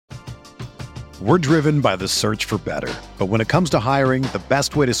We're driven by the search for better. But when it comes to hiring, the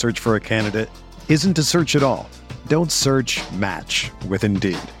best way to search for a candidate isn't to search at all. Don't search, match with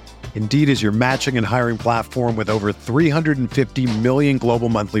Indeed. Indeed is your matching and hiring platform with over 350 million global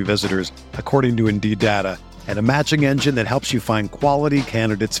monthly visitors, according to Indeed data, and a matching engine that helps you find quality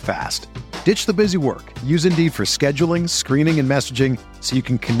candidates fast. Ditch the busy work. Use Indeed for scheduling, screening, and messaging so you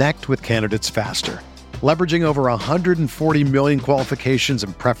can connect with candidates faster. Leveraging over 140 million qualifications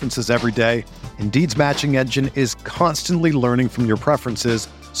and preferences every day, Indeed's matching engine is constantly learning from your preferences,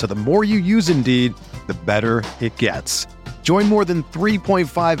 so the more you use Indeed, the better it gets. Join more than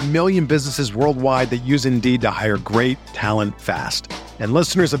 3.5 million businesses worldwide that use Indeed to hire great talent fast. And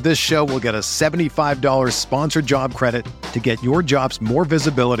listeners of this show will get a $75 sponsored job credit to get your jobs more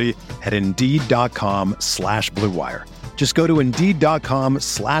visibility at Indeed.com/Blue Wire. Just go to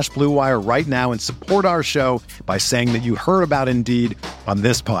Indeed.com/Blue Wire right now and support our show by saying that you heard about Indeed on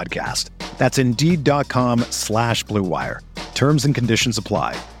this podcast. That's Indeed.com/Blue Wire. Terms and conditions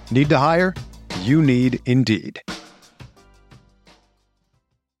apply. Need to hire? You need Indeed.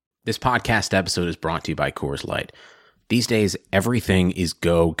 This podcast episode is brought to you by Coors Light. These days, everything is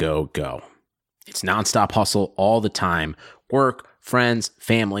go, go, go. It's nonstop hustle all the time. Work, friends,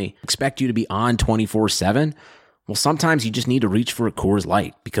 family expect you to be on 24/7. Well, sometimes you just need to reach for a Coors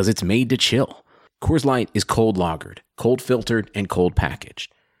Light because it's made to chill. Coors Light is cold lagered, cold filtered, and cold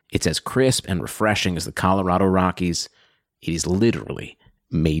packaged. It's as crisp and refreshing as the Colorado Rockies. It is literally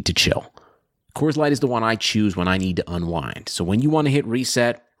made to chill. Coors Light is the one I choose when I need to unwind. So when you want to hit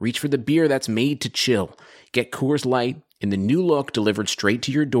reset, reach for the beer that's made to chill. Get Coors Light in the new look delivered straight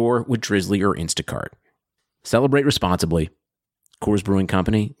to your door with Drizzly or Instacart. Celebrate responsibly. Coors Brewing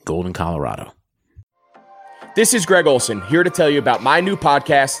Company, Golden, Colorado. This is Greg Olson, here to tell you about my new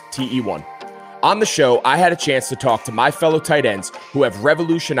podcast, TE1. On the show, I had a chance to talk to my fellow tight ends who have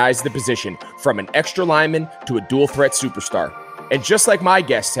revolutionized the position from an extra lineman to a dual threat superstar. And just like my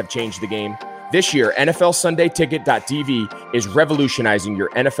guests have changed the game, this year, NFLSundayTicket.tv is revolutionizing your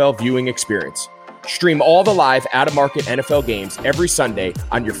NFL viewing experience. Stream all the live out-of-market NFL games every Sunday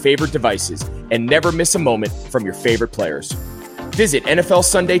on your favorite devices and never miss a moment from your favorite players. Visit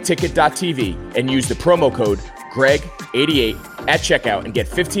NFLSundayTicket.tv and use the promo code GREG88 at checkout and get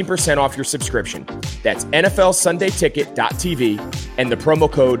 15% off your subscription. That's NFLSundayTicket.tv and the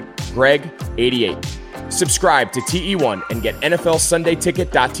promo code GREG88. Subscribe to TE1 and get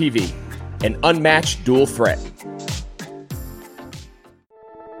NFLSundayTicket.tv. An unmatched dual threat.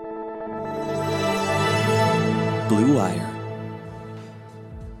 Blue Wire.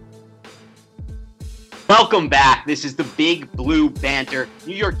 Welcome back. This is the Big Blue Banter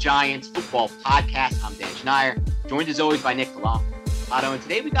New York Giants football podcast. I'm Dan Schneier, joined as always by Nick Delato. And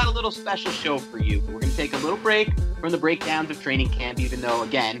today we got a little special show for you. We're going to take a little break from the breakdowns of training camp, even though,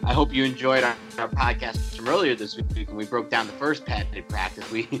 again, I hope you enjoyed our podcast from earlier this week when we broke down the first padded practice.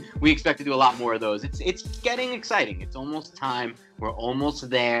 We expect to do a lot more of those. It's getting exciting. It's almost time. We're almost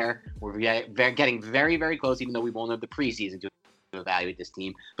there. We're getting very, very close, even though we won't have the preseason to evaluate this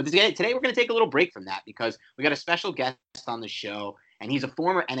team. But today we're going to take a little break from that because we got a special guest on the show, and he's a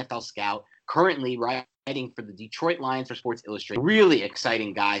former NFL scout, currently writing for the Detroit Lions for Sports Illustrated. Really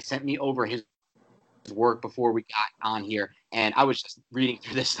exciting guy. Sent me over his work before we got on here, and I was just reading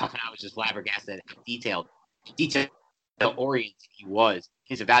through this stuff, and I was just flabbergasted at how detail-oriented he was.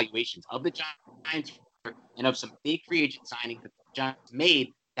 His evaluations of the Giants and of some big free agent signings that the Giants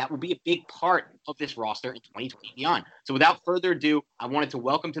made that will be a big part of this roster in 2020 and beyond. So without further ado, I wanted to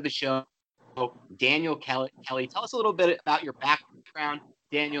welcome to the show Daniel Kelly. Tell us a little bit about your background,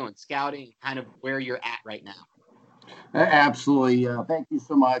 Daniel, and scouting, and kind of where you're at right now. Absolutely. Thank you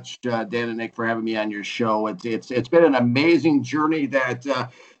so much, Dan and Nick, for having me on your show. It's been an amazing journey that to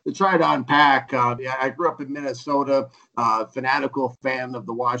try to unpack. I grew up in Minnesota, fanatical fan of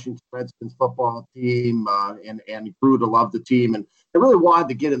the Washington Redskins football team, and grew to love the team. And I really wanted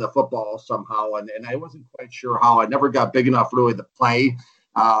to get into football somehow, and I wasn't quite sure how. I never got big enough really to play.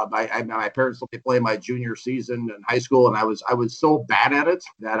 My parents let me play my junior season in high school, and I was so bad at it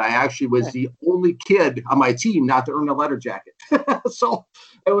that I actually was the only kid on my team not to earn a letter jacket. So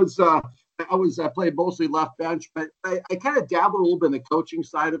I played mostly left bench, but I kind of dabbled a little bit in the coaching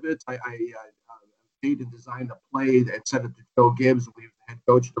side of it. I made and designed a play and sent it to Joe Gibbs, who head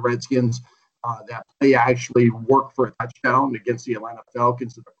coach the Redskins. That play actually worked for a touchdown against the Atlanta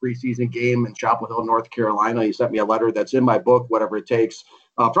Falcons in the preseason game in Chapel Hill, North Carolina. He sent me a letter that's in my book, Whatever It Takes,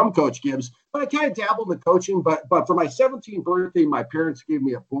 from Coach Gibbs. But I kind of dabbled in coaching. But for my 17th birthday, my parents gave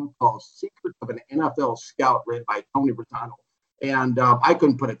me a book called Secrets of an NFL Scout, written by Tony Rotano. And I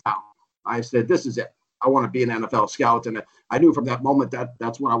couldn't put it down. I said, this is it. I want to be an NFL scout. And I knew from that moment that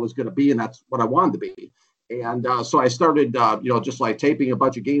that's what I was going to be, and that's what I wanted to be. And so I started, just like taping a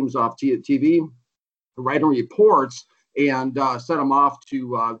bunch of games off TV, writing reports, and sent them off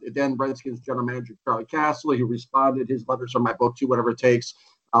to then Redskins general manager Charlie Casserly, who responded. His letters are my book too, whatever it takes.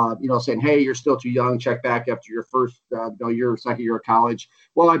 Saying, hey, you're still too young. Check back after your first year, second year of college.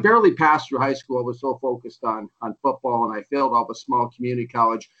 Well, I barely passed through high school. I was so focused on football, and I failed off a small community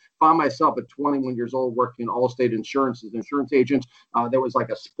college. Found myself at 21 years old working in Allstate Insurance as an insurance agent. There was like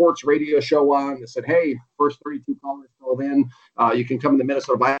a sports radio show on that said, hey, first 32 callers called in. You can come to the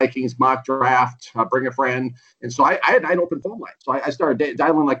Minnesota Vikings mock draft, bring a friend. And so I had 9 open phone lines. So I started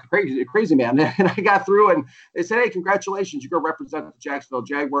dialing like a crazy man. And I got through, and they said, hey, congratulations. You go represent the Jacksonville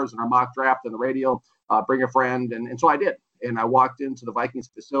Jaguars in our mock draft on the radio. Bring a friend. And so I did. And I walked into the Vikings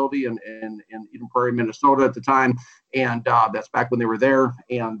facility in Eden Prairie, Minnesota at the time. And that's back when they were there.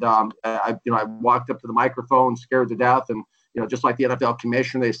 And I walked up to the microphone, scared to death. And, just like the NFL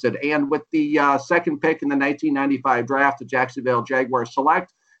commissioner, they said, and with the second pick in the 1995 draft, the Jacksonville Jaguars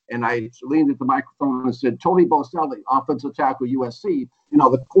select. And I leaned at the microphone and said, Tony Boselli, offensive tackle, USC.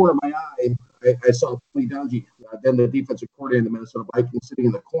 The corner of my eye, I saw Tony Dungy, then the defensive coordinator of the Minnesota Vikings, sitting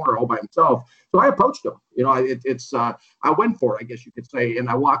in the corner all by himself. So I approached him. I went for it, I guess you could say. And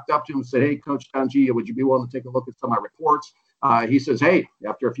I walked up to him and said, hey, Coach Dungy, would you be willing to take a look at some of my reports? He says, hey,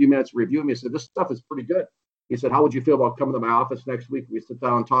 after a few minutes of reviewing me, he said, this stuff is pretty good. He said, how would you feel about coming to my office next week? We sit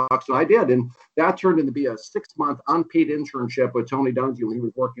down and talk. So I did. And that turned into be a 6-month unpaid internship with Tony Dungy when he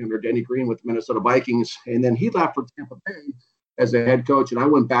was working under Denny Green with the Minnesota Vikings. And then he left for Tampa Bay as a head coach. And I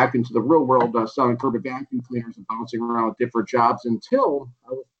went back into the real world, selling carpet vacuum cleaners and bouncing around with different jobs until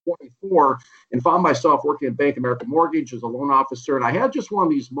I was 24 and found myself working at Bank of America Mortgage as a loan officer. And I had just one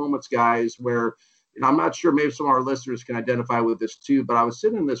of these moments, guys, where I'm not sure, maybe some of our listeners can identify with this too, but I was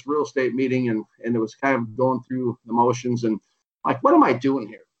sitting in this real estate meeting and it was kind of going through the motions and like, what am I doing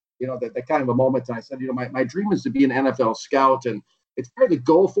here? That kind of a moment. And I said, my dream is to be an NFL scout, and it's better to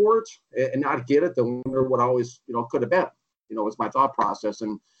go for it and not get it than wonder what always, could have been, was my thought process.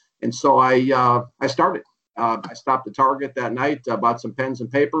 And so I started. I stopped at Target that night, bought some pens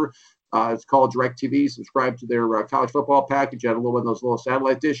and paper. It's called DirecTV, subscribed to their college football package. I had a little one of those little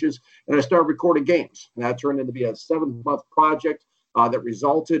satellite dishes, and I started recording games. And that turned into be a 7-month project that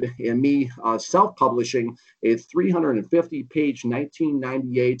resulted in me self-publishing a 350-page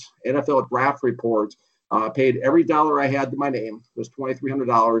 1998 NFL draft report. Paid every dollar I had to my name. It was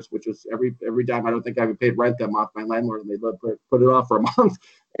 $2,300, which was every dime. I don't think I even paid rent that month. My landlord, and they put it off for a month.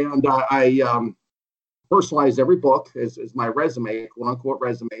 And I personalized every book as my resume, quote-unquote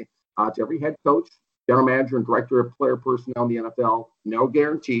resume, to every head coach, general manager, and director of player personnel in the NFL. No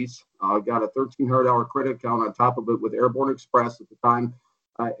guarantees. Got a $1,300 credit account on top of it with Airborne Express at the time.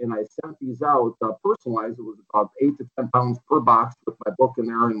 And I sent these out personalized. It was about 8 to 10 pounds per box with my book in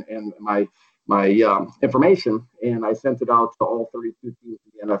there and my information. And I sent it out to all 32 teams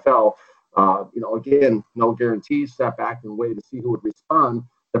in the NFL. Again, no guarantees. Sat back and waited to see who would respond.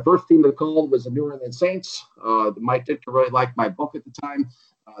 The first team that called was the New Orleans Saints. Mike Ditka really liked my book at the time.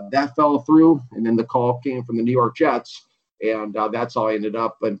 That fell through, and then the call came from the New York Jets, and that's how I ended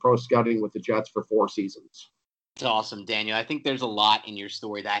up in pro scouting with the Jets for 4 seasons. That's awesome, Daniel. I think there's a lot in your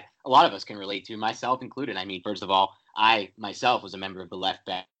story that a lot of us can relate to, myself included. I mean, first of all, I myself was a member of the left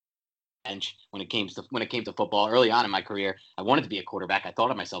bench when it came to football. Early on in my career, I wanted to be a quarterback. I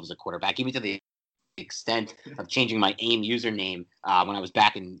thought of myself as a quarterback, even to the extent of changing my AIM username when I was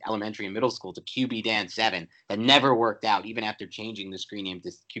back in elementary and middle school to QBDan7. That never worked out, even after changing the screen name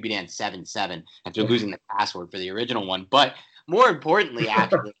to QBDan77 after losing the password for the original one. But more importantly,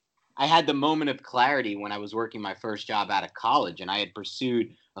 actually, I had the moment of clarity when I was working my first job out of college, and I had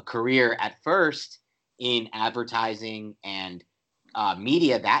pursued a career at first in advertising and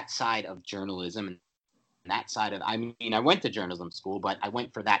media, that side of journalism. And that side of, I went to journalism school, but I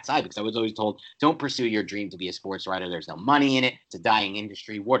went for that side because I was always told, don't pursue your dream to be a sports writer. There's no money in it. It's a dying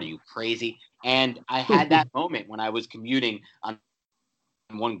industry. What are you, crazy? And I had that moment when I was commuting on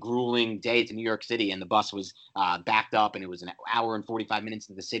one grueling day to New York City, and the bus was backed up, and it was an hour and 45 minutes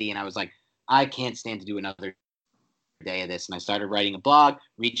into the city. And I was like, I can't stand to do another day of this. And I started writing a blog,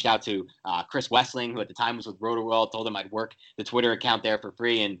 reached out to Chris Wessling, who at the time was with Roto-World, told him I'd work the Twitter account there for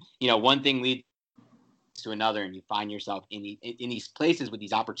free. And, one thing leads to another, and you find yourself in these places with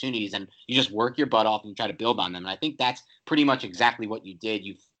these opportunities, and you just work your butt off and you try to build on them. And I think that's pretty much exactly what you did.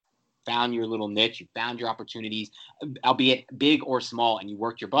 You found your little niche, you found your opportunities, albeit big or small, and you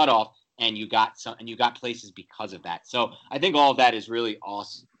worked your butt off, and you got places because of that. So I think all of that is really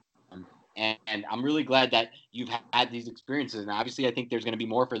awesome. And I'm really glad that you've had these experiences. And obviously, I think there's going to be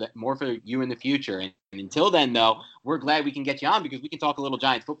more for you in the future. And until then, though, we're glad we can get you on because we can talk a little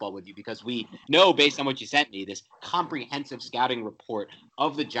Giants football with you because we know, based on what you sent me, this comprehensive scouting report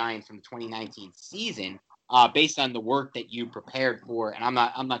of the Giants from the 2019 season, based on the work that you prepared for. And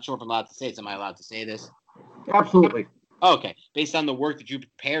I'm not sure if I'm allowed to say this. Am I allowed to say this? Absolutely. Okay, based on the work that you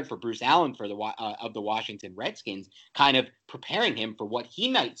prepared for Bruce Allen for of the Washington Redskins, kind of preparing him for what he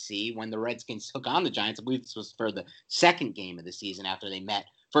might see when the Redskins took on the Giants. I believe this was for the second game of the season after they met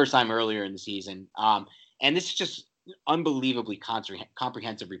first time earlier in the season. And this is just unbelievably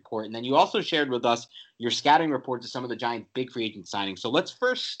comprehensive report. And then you also shared with us your scouting report to some of the Giants' big free agent signings. So let's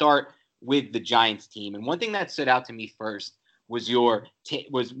first start with the Giants team. And one thing that stood out to me first was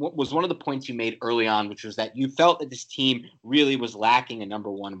was one of the points you made early on, which was that you felt that this team really was lacking a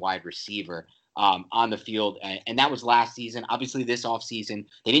number one wide receiver on the field. And that was last season. Obviously, this offseason,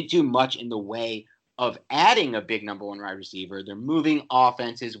 they didn't do much in the way of adding a big number one wide receiver. They're moving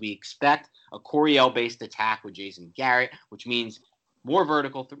offenses. We expect a Coryell-based attack with Jason Garrett, which means more of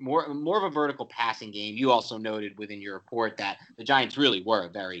a vertical passing game. You also noted within your report that the Giants really were a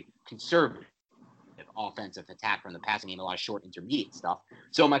very conservative offensive attack from the passing game, a lot of short intermediate stuff.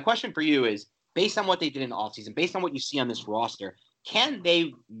 So my question for you is, based on what they did in the offseason, based on what you see on this roster, can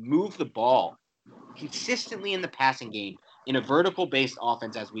they move the ball consistently in the passing game in a vertical-based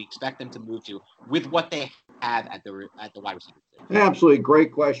offense as we expect them to move to with what they have at the wide receiver? Absolutely.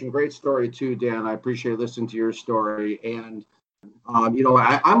 Great question. Great story too, Dan. I appreciate listening to your story. And,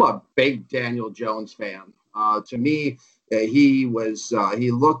 I'm a big Daniel Jones fan. To me,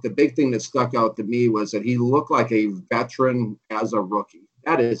 the big thing that stuck out to me was that he looked like a veteran as a rookie.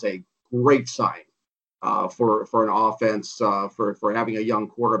 That is a great sign for an offense, for having a young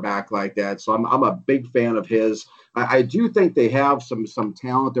quarterback like that. So I'm a big fan of his. I do think they have some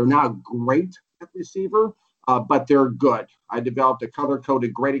talent. They're not great at receiver, but they're good. I developed a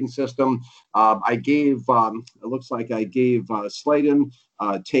color-coded grading system. It looks like I gave Slayton,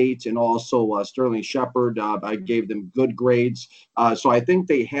 Tate, and also Sterling Shepard. I gave them good grades. So I think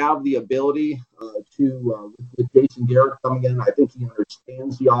they have the ability with Jason Garrett coming in, I think he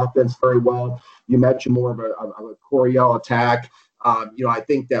understands the offense very well. You mentioned more of a Coryell attack. I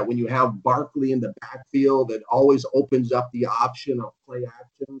think that when you have Barkley in the backfield, it always opens up the option of play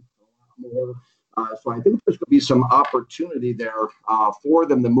action a lot more. So I think there's going to be some opportunity there for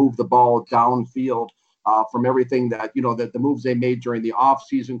them to move the ball downfield from everything that the moves they made during the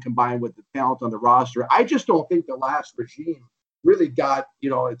offseason combined with the talent on the roster. I just don't think the last regime really got,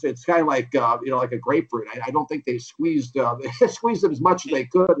 it's kind of like a grapefruit. I don't think they squeezed them as much as they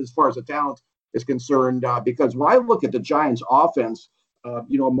could as far as the talent is concerned, because when I look at the Giants offense,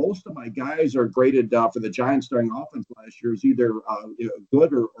 most of my guys are graded for the Giants starting offense last year is either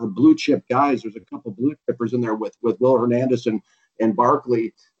good or blue chip guys. There's a couple blue chippers in there with Will Hernandez and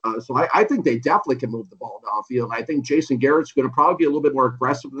Barkley. So I think they definitely can move the ball downfield. I think Jason Garrett's going to probably be a little bit more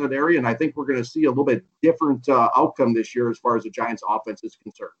aggressive in that area, and I think we're going to see a little bit different outcome this year as far as the Giants offense is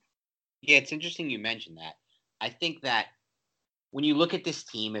concerned. Yeah, it's interesting you mentioned that. I think that when you look at this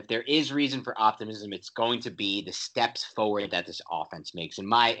team, if there is reason for optimism, it's going to be the steps forward that this offense makes. In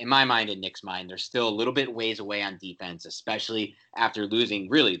my mind and Nick's mind, they're still a little bit ways away on defense, especially after losing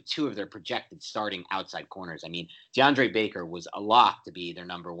really two of their projected starting outside corners. I mean, DeAndre Baker was a lock to be their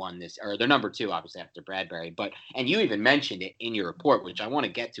number one their number two, obviously, after Bradbury. And you even mentioned it in your report, which I want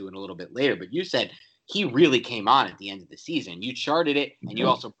to get to in a little bit later, but you said he really came on at the end of the season. You charted it and you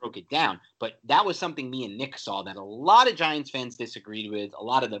also broke it down. But that was something me and Nick saw that a lot of Giants fans disagreed with. A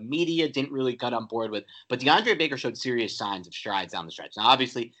lot of the media didn't really cut on board with. But DeAndre Baker showed serious signs of strides down the stretch. Now,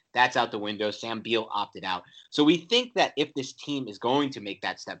 obviously, that's out the window. Sam Beal opted out. So we think that if this team is going to make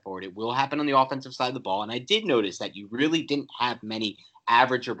that step forward, it will happen on the offensive side of the ball. And I did notice that you really didn't have many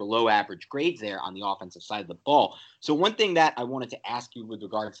average or below average grades there on the offensive side of the ball. So one thing that I wanted to ask you with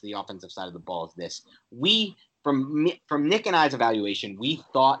regards to the offensive side of the ball is this. From Nick and I's evaluation, we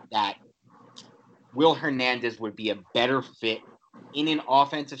thought that Will Hernandez would be a better fit in an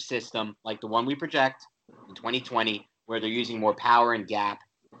offensive system like the one we project in 2020, where they're using more power and gap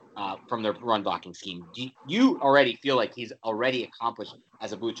from their run blocking scheme. Do you already feel like he's already accomplished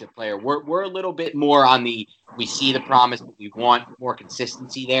as a blue chip player? We're a little bit more on we see the promise, but we want more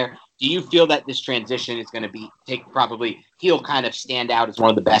consistency there. Do you feel that this transition is going to he'll kind of stand out as one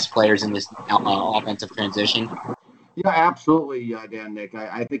of the best players in this offensive transition? Yeah, absolutely, Dan, Nick.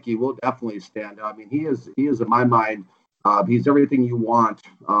 I think he will definitely stand out. I mean, he is in my mind, he's everything you want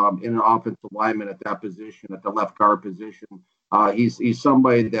in an offensive lineman at that position, at the left guard position. He's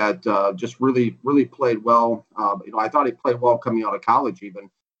somebody that just really, really played well. I thought he played well coming out of college even.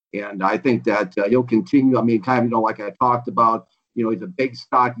 And I think that he'll continue. I mean, kind of, like I talked about, he's a big,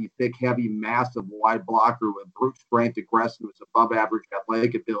 stocky, thick, heavy, massive wide blocker with brute strength, aggressive, with above average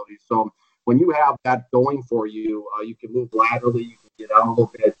athletic ability. So when you have that going for you, you can move laterally, you can get out a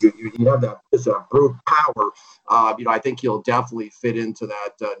little bit, you have that just brute power. I think he'll definitely fit into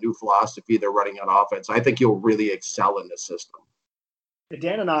that new philosophy they're running on offense. I think he'll really excel in this system.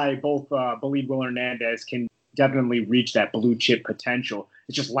 Dan and I both believe Will Hernandez can definitely reach that blue chip potential.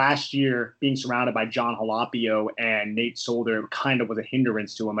 It's just last year being surrounded by John Halapio and Nate Solder kind of was a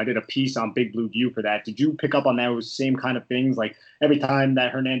hindrance to him. I did a piece on Big Blue View for that. Did you pick up on those same kind of things? Like every time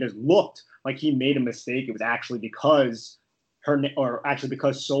that Hernandez looked like he made a mistake, it was actually because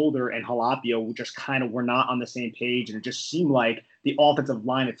Solder and Halapio just kind of were not on the same page, and it just seemed like the offensive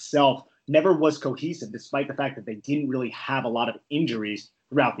line itself never was cohesive, despite the fact that they didn't really have a lot of injuries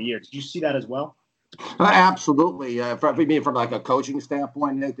throughout the year. Did you see that as well? Absolutely. From like a coaching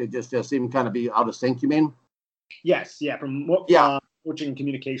standpoint, Nick, they just seem kind of be out of sync, you mean? Yes. Yeah. From coaching and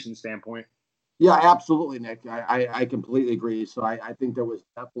communication standpoint. Yeah, absolutely, Nick. I completely agree. So I think there was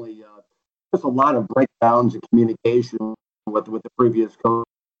definitely just a lot of breakdowns in communication with the previous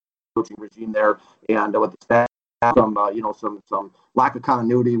coaching regime there, and with the staff, some lack of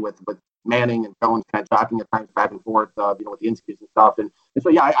continuity with Manning and Jones kind of talking at times back and forth, with the injuries and stuff. And so,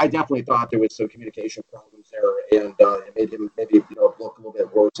 yeah, I definitely thought there was some communication problems there, and it made him maybe, look a little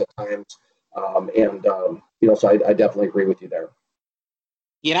bit worse at times. So I definitely agree with you there.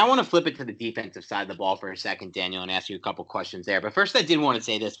 Yeah, and I want to flip it to the defensive side of the ball for a second, Daniel, and ask you a couple questions there. But first, I did want to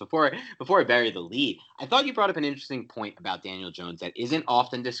say this before I bury the lead. I thought you brought up an interesting point about Daniel Jones that isn't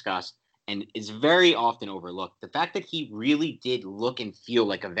often discussed and is very often overlooked. The fact that he really did look and feel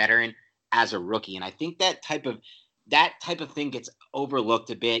like a veteran as a rookie, and I think that type of thing gets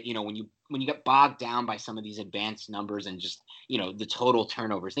overlooked a bit. When you get bogged down by some of these advanced numbers and just the total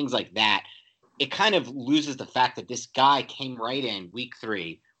turnovers, things like that. It kind of loses the fact that this guy came right in week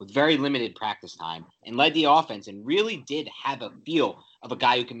 3 with very limited practice time and led the offense and really did have a feel of a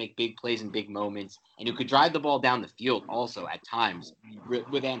guy who can make big plays in big moments and who could drive the ball down the field also at times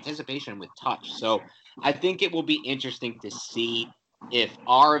with anticipation, with touch. So I think it will be interesting to see if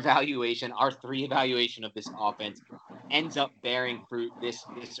our 3 evaluation of this offense ends up bearing fruit this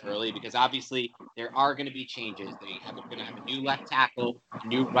early, because obviously there are going to be changes. They're going to have a new left tackle, a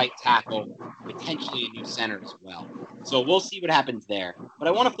new right tackle, potentially a new center as well. So we'll see what happens there. But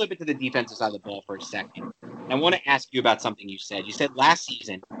I want to flip it to the defensive side of the ball for a second. I want to ask you about something you said. You said last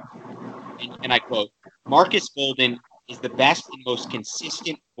season, and I quote, Marcus Golden is the best and most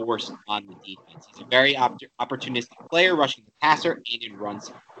consistent force on the defense. He's a very opportunistic player, rushing the passer and in runs.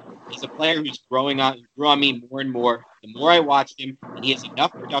 He's a player who's grew on me more and more the more I watched him, and he has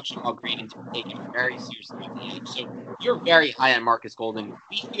enough production while grading to take him very seriously on the edge. So you're very high on Marcus Golden.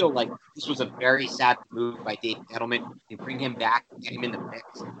 We feel like this was a very savvy move by Dave Gettleman to bring him back, get him in the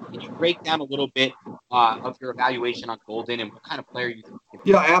mix. Can you break down a little bit of your evaluation on Golden and what kind of player you think?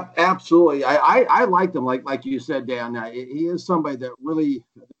 Yeah, absolutely. I liked him. Like you said, Dan, he is somebody that really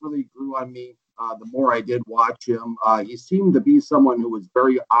grew on me the more I did watch him. He seemed to be someone who was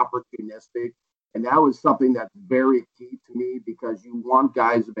very opportunistic, and that was something that's very key to me, because you want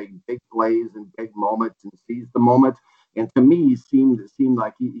guys to make big plays and big moments and seize the moment. And to me, it seemed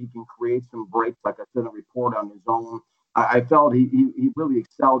like he can create some breaks, like I said in a report, on his own. I felt he really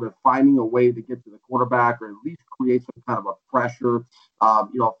excelled at finding a way to get to the quarterback, or at least create some kind of a pressure,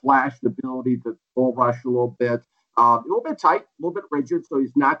 flash the ability to bull rush a little bit. A little bit tight, a little bit rigid, so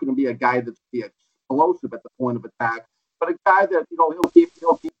he's not going to be a guy that's be explosive at the point of attack, but a guy that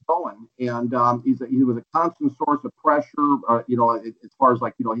he'll keep going. And he was a constant source of pressure. As far as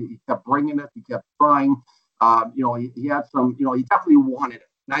he kept bringing it, he kept trying. He had some. He definitely wanted it,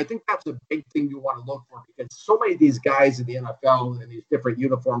 and I think that's a big thing you want to look for, because so many of these guys in the NFL in these different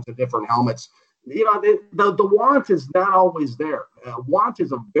uniforms and different helmets. The want is not always there. Want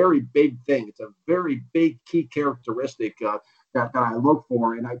is a very big thing. It's a very big key characteristic that I look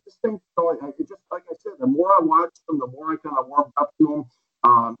for. And I just think, just like I said, the more I watched him, the more I kind of warmed up to him.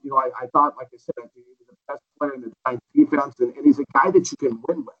 I thought, like I said, he was the best player in the Giants defense, and he's a guy that you can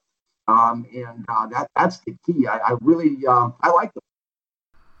win with. That's the key. I really like him.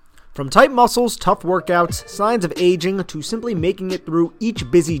 From tight muscles, tough workouts, signs of aging, to simply making it through each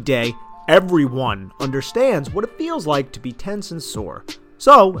busy day, everyone understands what it feels like to be tense and sore.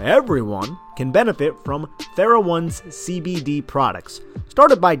 So, everyone can benefit from TheraOne's CBD products.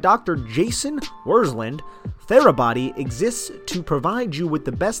 Started by Dr. Jason Wersland, TheraBody exists to provide you with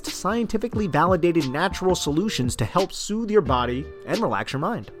the best scientifically validated natural solutions to help soothe your body and relax your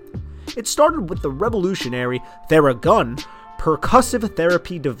mind. It started with the revolutionary TheraGun, percussive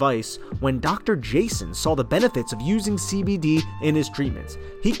therapy device when Dr. Jason saw the benefits of using CBD in his treatments.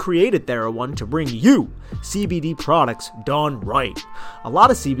 He created TheraOne to bring you CBD products done right. A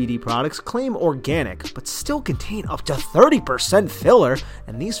lot of CBD products claim organic, but still contain up to 30% filler,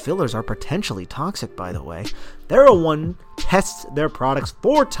 and these fillers are potentially toxic, by the way. TheraOne tests their products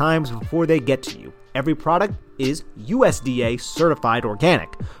 4 times before they get to you. Every product is USDA certified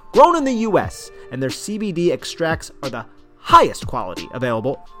organic, grown in the US, and their CBD extracts are the highest quality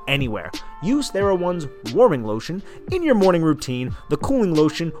available anywhere. Use TheraOne's warming lotion in your morning routine, the cooling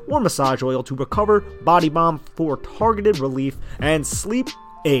lotion or massage oil to recover, body balm for targeted relief, and sleep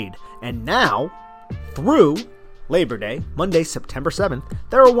aid. And now, through Labor Day, Monday, September 7th,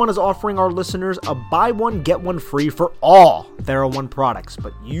 TheraOne is offering our listeners a buy one, get one free for all TheraOne products.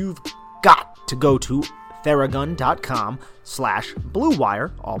 But you've got to go to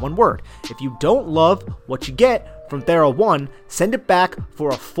Theragun.com/BlueWire, all one word. If you don't love what you get from TheraOne, send it back for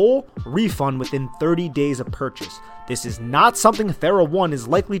a full refund within 30 days of purchase. This is not something TheraOne is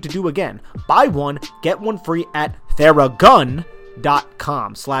likely to do again. Buy one, get one free at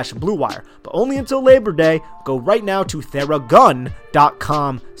Theragun.com/BlueWire, but only until Labor Day. Go right now to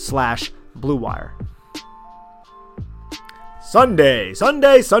Theragun.com/BlueWire. Sundays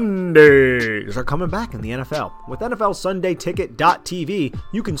are coming back in the NFL. With NFL Sunday Ticket.tv,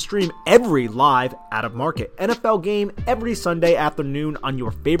 you can stream every live out-of-market NFL game every Sunday afternoon on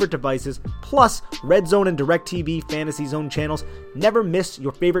your favorite devices, plus Red Zone and DirecTV Fantasy Zone channels. Never miss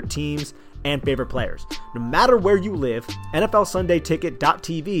your favorite teams and favorite players. No matter where you live, NFL Sunday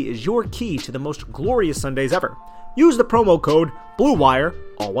Ticket.tv is your key to the most glorious Sundays ever. Use the promo code BlueWire,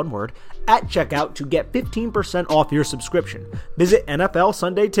 all one word, at checkout to get 15% off your subscription. Visit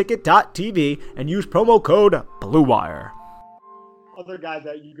NFLSundayTicket.tv and use promo code BlueWire. Other guys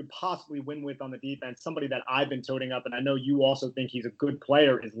that you could possibly win with on the defense, somebody that I've been toting up, and I know you also think he's a good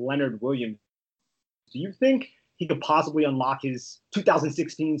player, is Leonard Williams. Do you think he could possibly unlock his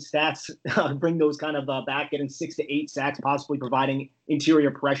 2016 stats, bring those kind of back, getting 6 to 8 sacks, possibly providing interior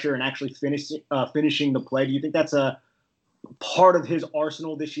pressure and actually finishing the play? Do you think that's a part of his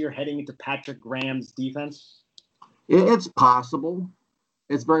arsenal this year heading into Patrick Graham's defense? It's possible.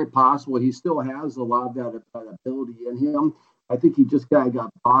 It's very possible. He still has a lot of that ability in him. I think he just kind of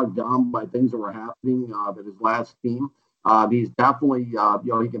got bogged down by things that were happening at his last team. He's definitely, he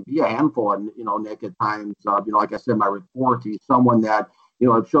can be a handful, and, Nick, at times, like I said in my report, he's someone that,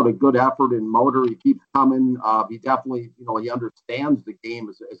 showed a good effort in motor. He keeps coming. He definitely, he understands the game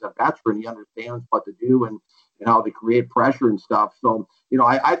as a veteran. He understands what to do and how to create pressure and stuff. So,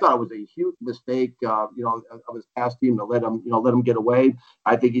 I thought it was a huge mistake, of his past team to let him get away.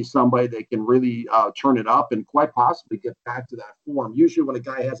 I think he's somebody that can really turn it up and quite possibly get back to that form. Usually when a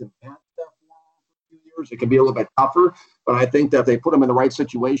guy hasn't had that form for a few years, it can be a little bit tougher, but I think that they put him in the right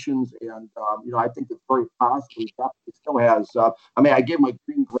situations. And, I think it's very possible. He definitely still has, I give him a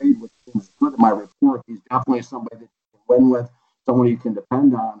green grade, which is good in my report. He's definitely somebody that you can win with, someone you can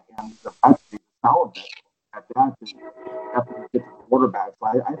depend on, and the fact that he's solid at that, and definitely get the quarterback. So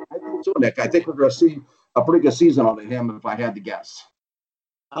I think so, Nick. I think we're going to see a pretty good season out of him if I had to guess.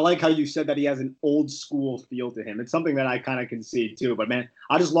 I like how you said that he has an old school feel to him. It's something that I kind of can see too. But, man,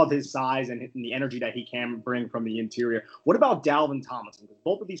 I just love his size and the energy that he can bring from the interior. What about Dalvin Tomlinson? Because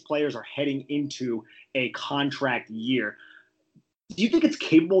both of these players are heading into a contract year. Do you think it's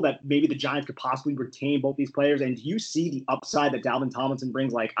capable that maybe the Giants could possibly retain both these players? And do you see the upside that Dalvin Tomlinson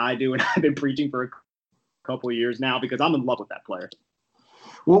brings like I do? And I've been preaching for a couple of years now because I'm in love with that player.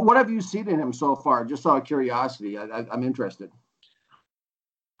 Well, what have you seen in him so far? Just out of curiosity, I'm interested.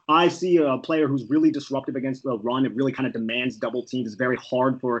 I see a player who's really disruptive against the run. It really kind of demands double teams. It's very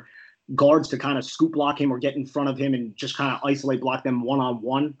hard for guards to kind of scoop block him or get in front of him and just kind of isolate block them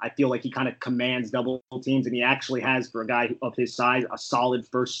one-on-one. I feel like he kind of commands double teams, and he actually has, for a guy of his size, a solid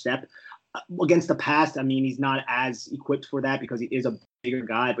first step. Against the pass, he's not as equipped for that because he is a bigger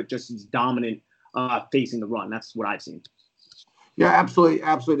guy, but just he's dominant facing the run. That's what I've seen. Yeah, absolutely,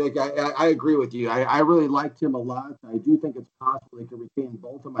 Nick. I agree with you. I really liked him a lot. I do think it's possible they could retain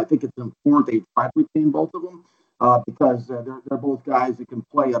both of them. I think it's important they try to retain both of them because they're both guys that can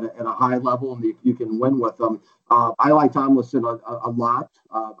play at a high level and you can win with them. I like Tomlinson a lot.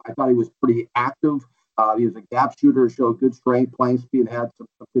 I thought he was pretty active. He was a gap shooter, showed good strength, playing speed, and had some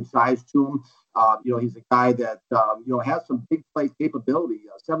good size to him. He's a guy that, has some big play capability,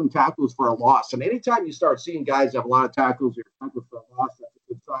 7 tackles for a loss. And anytime you start seeing guys have a lot of tackles or tackles for a loss, that's a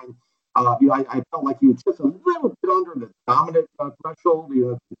good sign. I felt like he was just a little bit under the dominant threshold. He's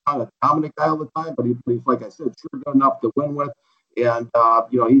not a dominant guy all the time, but he's, like I said, sure good enough to win with. And,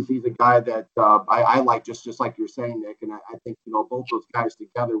 he's a guy that I like, just like you're saying, Nick. And I think, both those guys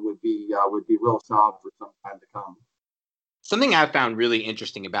together would be real solid for some time to come. Something I've found really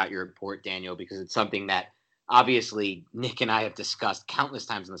interesting about your report, Daniel, because it's something that obviously Nick and I have discussed countless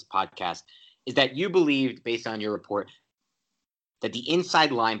times on this podcast, is that you believed, based on your report, that the inside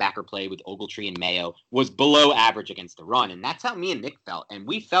linebacker play with Ogletree and Mayo was below average against the run. And that's how me and Nick felt. And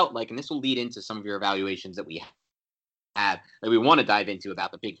we felt like, and this will lead into some of your evaluations that we have that we want to dive into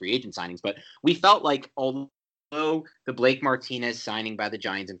about the big free agent signings, but we felt like although the Blake Martinez signing by the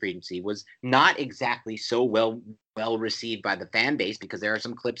Giants in free agency was not exactly so well received by the fan base, because there are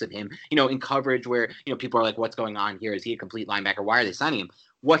some clips of him, in coverage where, people are like, what's going on here? Is he a complete linebacker? Why are they signing him?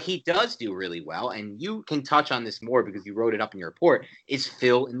 What he does do really well, and you can touch on this more because you wrote it up in your report, is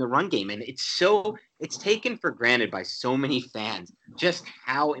fill in the run game. And it's taken for granted by so many fans just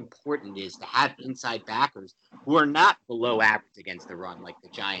how important it is to have inside backers who are not below average against the run like the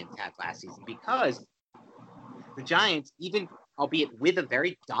Giants had last season, because the Giants, even albeit with a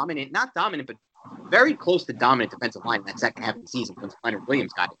very dominant, not dominant, but very close to dominant defensive line in that second half of the season once Leonard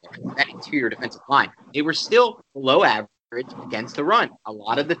Williams got in there, that interior defensive line, they were still below average against the run a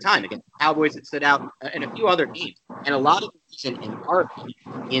lot of the time. Against the Cowboys, it stood out, and a few other games. And a lot of the reason, in part,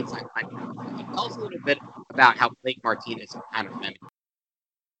 the inside line. Tell us a little bit about how Blake Martinez kind of remembered.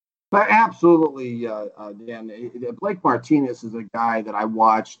 But absolutely, Dan. Blake Martinez is a guy that I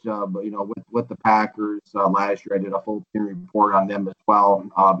watched, with the Packers last year. I did a full team report on them as well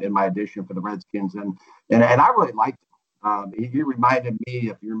in my edition for the Redskins, and I really liked him. He reminded me,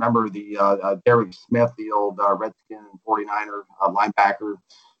 if you remember, the Derek Smith, the old Redskin 49er linebacker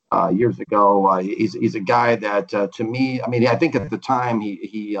years ago. He's a guy that, to me, I think at the time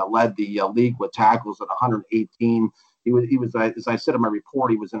he led the league with tackles at 118. He was, as I said in my report,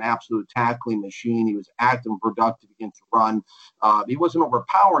 he was an absolute tackling machine. He was active and productive against the run. He wasn't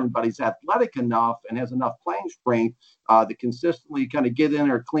overpowering, but he's athletic enough and has enough playing strength to consistently kind of get in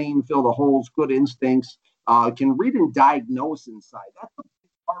there clean, fill the holes, good instincts, can read and diagnose inside. That's a big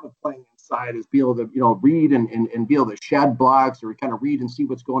part of playing inside, is be able to, read and be able to shed blocks, or kind of read and see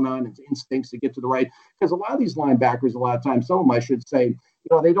what's going on, and instincts to get to the right. Because a lot of these linebackers, a lot of times, some of them, I should say,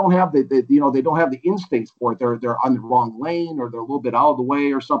 they don't have they don't have the instincts for it. They're on the wrong lane, or they're a little bit out of the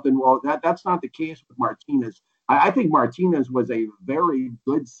way or something. Well, that's not the case with Martinez. I think Martinez was a very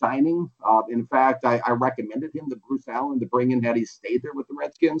good signing. In fact, I recommended him to Bruce Allen to bring in had he stayed there with the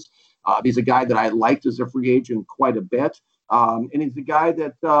Redskins. He's a guy that I liked as a free agent quite a bit. And he's a guy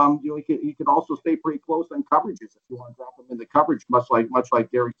that he could also stay pretty close on coverages if you want to drop him in the coverage, much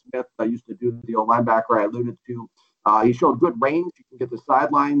like Derek Smith used to do, the old linebacker I alluded to. He showed good range. He can get the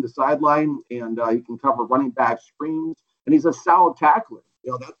sideline, and he can cover running back screens. And he's a solid tackler.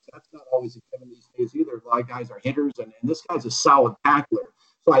 That's not always a given these days either. A lot of guys are hitters, and this guy's a solid tackler.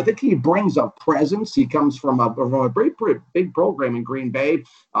 So I think he brings a presence. He comes from a pretty big program in Green Bay.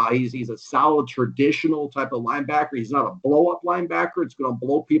 He's a solid traditional type of linebacker. He's not a blow-up linebacker. It's going to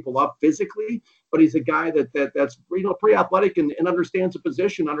blow people up physically, but he's a guy that's pretty athletic and understands the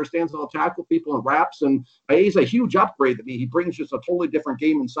position, understands how to tackle people in wraps, and he's a huge upgrade to me. He brings just a totally different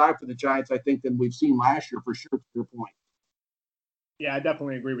game inside for the Giants, I think, than we've seen last year, for sure, to your point. Yeah, I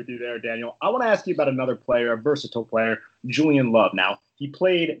definitely agree with you there, Daniel. I want to ask you about another player, a versatile player, Julian Love. Now, he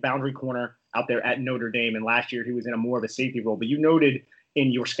played boundary corner out there at Notre Dame, and last year he was in a more of a safety role. But you noted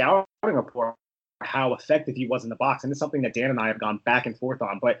in your scouting report how effective he was in the box, and it's something that Dan and I have gone back and forth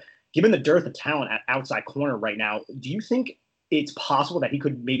on. But given the dearth of talent at outside corner right now, do you think it's possible that he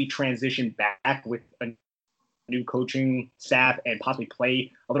could maybe transition back with a new coaching staff and possibly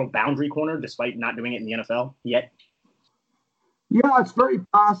play a little boundary corner despite not doing it in the NFL yet? Yeah, it's very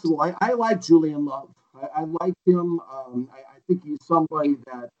possible. I like Julian Love. I like him. I think he's somebody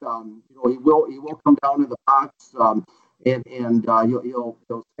that he will come down to the box, and he'll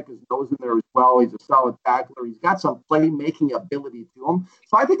stick his nose in there as well. He's a solid tackler. He's got some playmaking ability to him,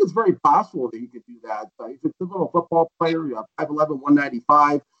 so I think it's very possible that he could do that. He's a good little football player. 5'11",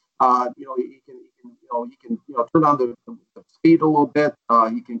 195. He can turn on the speed a little bit.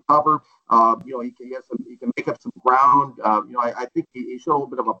 He can cover. He can make up some ground. I think he showed a little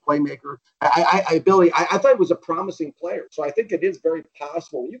bit of a playmaker. I thought he was a promising player. So I think it is very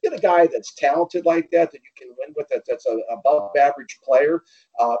possible. When you get a guy that's talented like that you can win with, that's an above average player.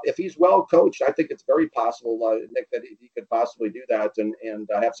 If he's well coached, I think it's very possible, Nick, that he could possibly do that and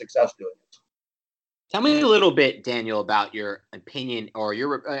have success doing it. Tell me a little bit, Daniel, about your opinion or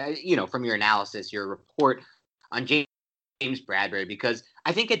your, from your analysis, your report on James Bradberry, because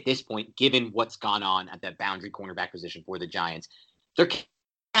I think at this point, given what's gone on at that boundary cornerback position for the Giants, there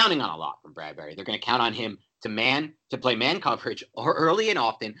counting on a lot from Bradbury. They're going to count on him to play man coverage early and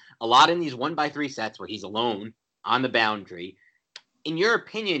often, a lot in these 1-by-3 sets where he's alone on the boundary. In your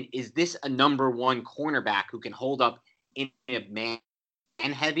opinion, is this a number one cornerback who can hold up in a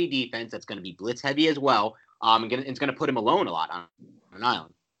man-heavy defense that's going to be blitz-heavy as well? It's going to put him alone a lot on an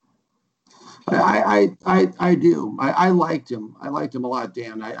island. I do. I liked him. I liked him a lot,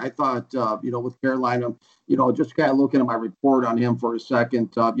 Dan. I thought, with Carolina, just kind of looking at my report on him for a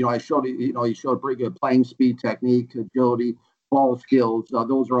second, I showed, he showed pretty good playing speed, technique, agility, ball skills.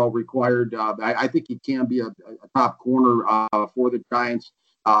 Those are all required. I think he can be a top corner for the Giants.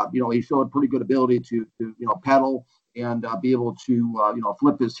 He showed pretty good ability to pedal and be able to,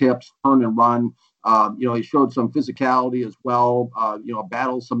 flip his hips, turn and run. He showed some physicality as well,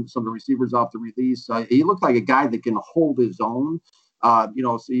 battle some of the receivers off the release. He looked like a guy that can hold his own,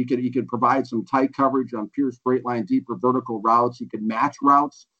 so he could provide some tight coverage on pure straight line, deeper vertical routes. He could match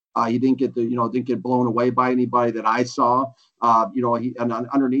routes. He didn't get blown away by anybody that I saw. And on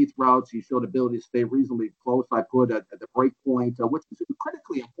underneath routes, he showed ability to stay reasonably close. I put at the break point, which is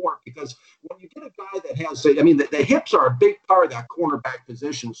critically important because when you get a guy that has, the hips are a big part of that cornerback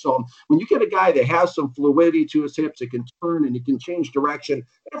position. So when you get a guy that has some fluidity to his hips, it can turn and he can change direction.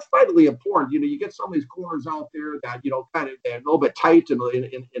 That's vitally important. You get some of these corners out there that, they're a little bit tight and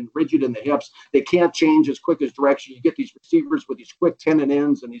rigid in the hips. They can't change as quick as direction. You get these receivers with these quick 10 and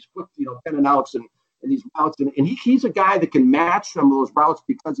ins and these quick, 10 and outs and these routes. And he's a guy that can match some of those routes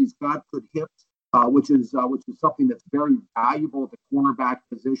because he's got good hips, which is something that's very valuable at the cornerback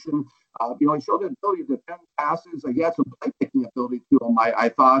position. He showed the ability to defend passes. He had some playmaking ability to him, I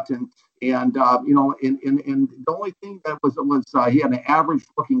thought. And the only thing that was he had an average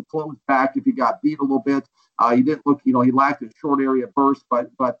looking close back if he got beat a little bit. He didn't look, he lacked a short area burst,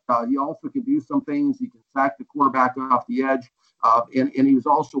 but he also can do some things. He can sack the quarterback off the edge. And he was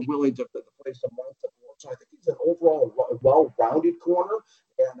also willing to play some run support. So I think he's an overall well-rounded corner.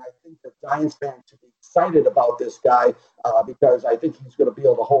 And I think the Giants fans should be excited about this guy because I think he's going to be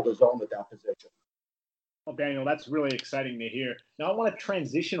able to hold his own at that position. Well, Daniel, that's really exciting to hear. Now I want to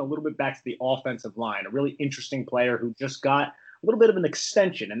transition a little bit back to the offensive line, a really interesting player who just got a little bit of an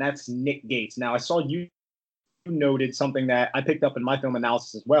extension, and that's Nick Gates. Now I saw you noted something that I picked up in my film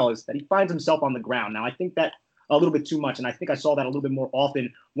analysis as well, is that he finds himself on the ground. Now I think that a little bit too much, and I think I saw that a little bit more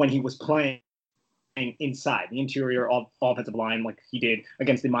often when he was playing inside the interior of offensive line like he did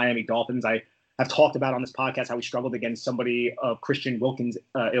against the Miami Dolphins. I have talked about on this podcast how he struggled against somebody of Christian Wilkins'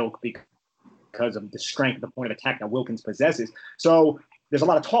 ilk because of the strength of the point of attack that Wilkins possesses. So there's a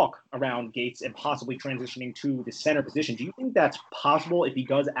lot of talk around Gates and possibly transitioning to the center position. Do you think that's possible if he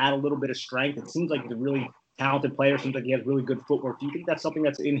does add a little bit of strength? It seems like he's a really talented player. Seems like he has really good footwork. Do you think that's something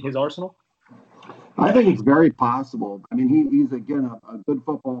that's in his arsenal? I think it's very possible. He's, again, a good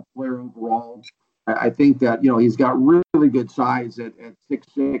football player overall. I think that, he's got really good size at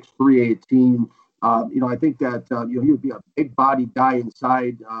 6'6", 318. I think that, he would be a big-bodied guy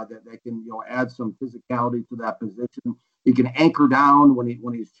inside that can, add some physicality to that position. He can anchor down when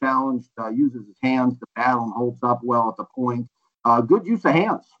he's challenged, uses his hands to battle and holds up well at the point. Good use of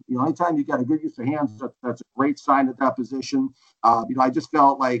hands. Anytime you got a good use of hands, that's a great sign at that position. I just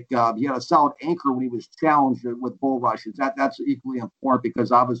felt like he had a solid anchor when he was challenged with bull rushes. That's equally important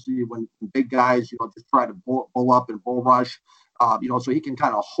because obviously when big guys, just try to bull up and bull rush, so he can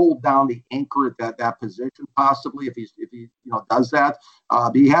kind of hold down the anchor at that position possibly if he does that.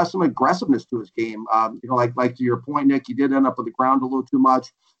 He has some aggressiveness to his game. Like to your point, Nick, he did end up on the ground a little too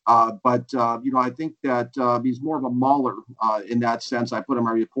much. But I think that he's more of a mauler in that sense. I put in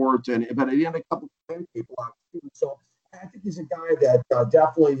my report, but he had a couple of people out too. So I think he's a guy that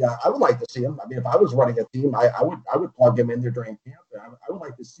definitely I would like to see him. If I was running a team, I would plug him in there during camp. I would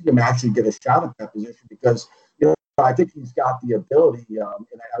like to see him actually get a shot at that position because I think he's got the ability, and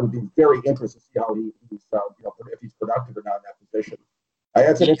I would be very interested to see how he's if he's productive or not in that position.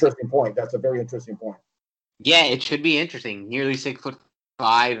 That's an interesting point. That's a very interesting point. Yeah, it should be interesting. Nearly 6'5",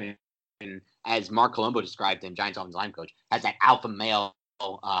 and as Mark Colombo described him, Giants offensive line coach, has that alpha male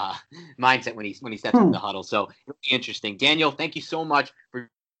mindset when he steps into the huddle. So it'll be interesting. Daniel, thank you so much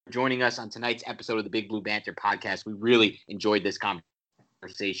for joining us on tonight's episode of the Big Blue Banter podcast. We really enjoyed this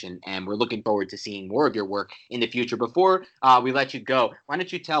conversation, and we're looking forward to seeing more of your work in the future. Before we let you go, why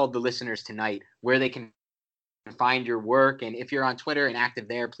don't you tell the listeners tonight where they can find your work, and if you're on Twitter and active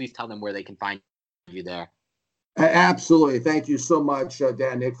there, please tell them where they can find you there. Absolutely. Thank you so much,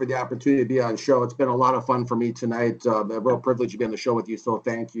 Dan, Nick, for the opportunity to be on the show. It's been a lot of fun for me tonight. A real privilege to be on the show with you, so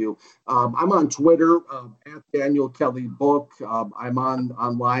thank you. I'm on Twitter, at Daniel Kelly Book. I'm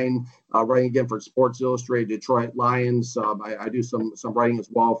online writing again for Sports Illustrated Detroit Lions. I do some writing as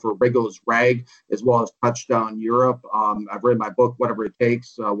well for Rigo's Rag, as well as Touchdown Europe. I've written my book, Whatever It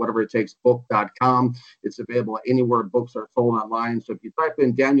Takes, whateverittakeSbook.com. It's available anywhere books are sold online. So if you type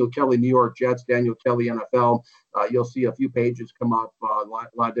in Daniel Kelly New York Jets, Daniel Kelly NFL, you'll see a few pages come up, a lot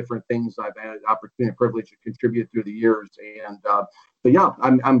of different things I've had an opportunity and privilege to contribute through the years. And so, yeah,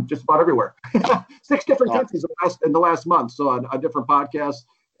 I'm just about everywhere. 6 different countries in the last month, so on different podcasts.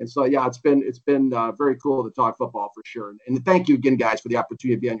 And so, yeah, it's been very cool to talk football for sure. And thank you again, guys, for the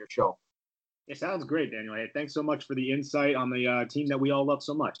opportunity to be on your show. It sounds great, Daniel. Hey, thanks so much for the insight on the team that we all love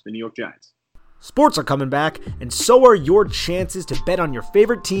so much, the New York Giants. Sports are coming back, and so are your chances to bet on your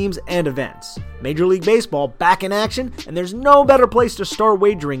favorite teams and events. Major League Baseball back in action, and there's no better place to start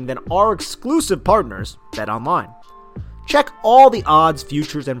wagering than our exclusive partners, BetOnline. Check all the odds,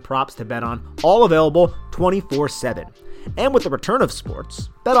 futures, and props to bet on, all available 24/7. And with the return of sports,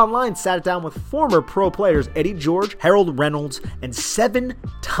 BetOnline sat down with former pro players Eddie George, Harold Reynolds, and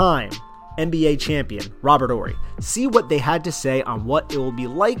 7-time NBA champion Robert Horry. See what they had to say on what it will be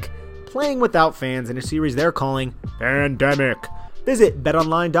like playing without fans in a series they're calling Pandemic. Visit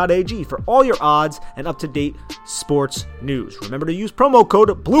betonline.ag for all your odds and up-to-date sports news. Remember to use promo code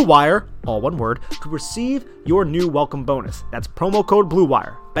BLUEWIRE, all one word, to receive your new welcome bonus. That's promo code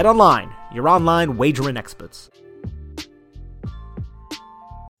BLUEWIRE. BetOnline, your online wagering experts.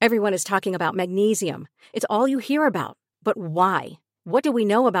 Everyone is talking about magnesium. It's all you hear about. But why? What do we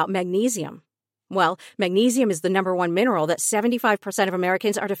know about magnesium? Well, magnesium is the number one mineral that 75% of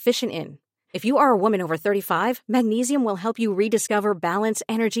Americans are deficient in. If you are a woman over 35, magnesium will help you rediscover balance,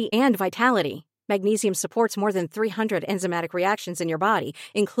 energy, and vitality. Magnesium supports more than 300 enzymatic reactions in your body,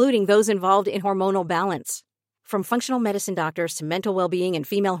 including those involved in hormonal balance. From functional medicine doctors to mental well-being and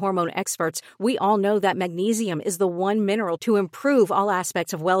female hormone experts, we all know that magnesium is the one mineral to improve all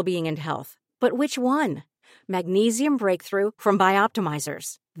aspects of well-being and health. But which one? Magnesium Breakthrough from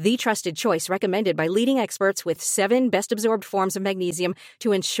Bioptimizers, the trusted choice recommended by leading experts with 7 best-absorbed forms of magnesium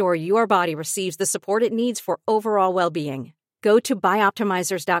to ensure your body receives the support it needs for overall well-being. Go to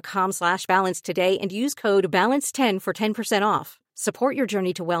bioptimizers.com/balance today and use code BALANCE10 for 10% off. Support your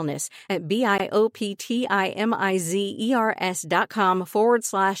journey to wellness at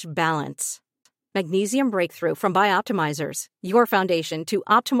bioptimizers.com/balance. Magnesium Breakthrough from Bioptimizers, your foundation to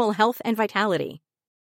optimal health and vitality.